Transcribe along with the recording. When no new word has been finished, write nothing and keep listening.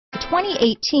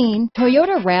2018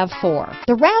 Toyota RAV4.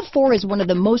 The RAV4 is one of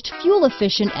the most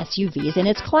fuel-efficient SUVs in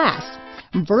its class.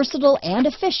 Versatile and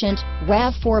efficient,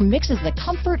 RAV4 mixes the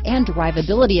comfort and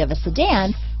drivability of a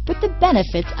sedan with the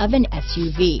benefits of an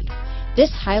SUV.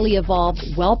 This highly evolved,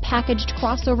 well-packaged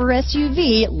crossover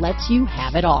SUV lets you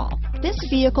have it all. This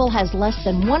vehicle has less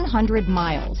than 100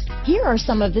 miles. Here are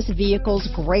some of this vehicle's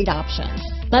great options: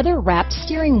 leather-wrapped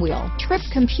steering wheel, trip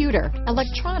computer,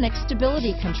 electronic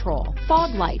stability control,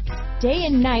 fog lights, day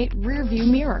and night rear view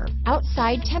mirror,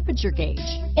 outside temperature gauge,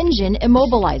 engine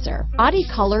immobilizer, body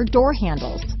color door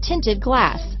handles, tinted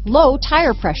glass, low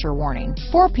tire pressure warning,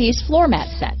 4-piece floor mat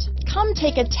set. Come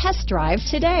take a test drive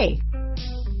today.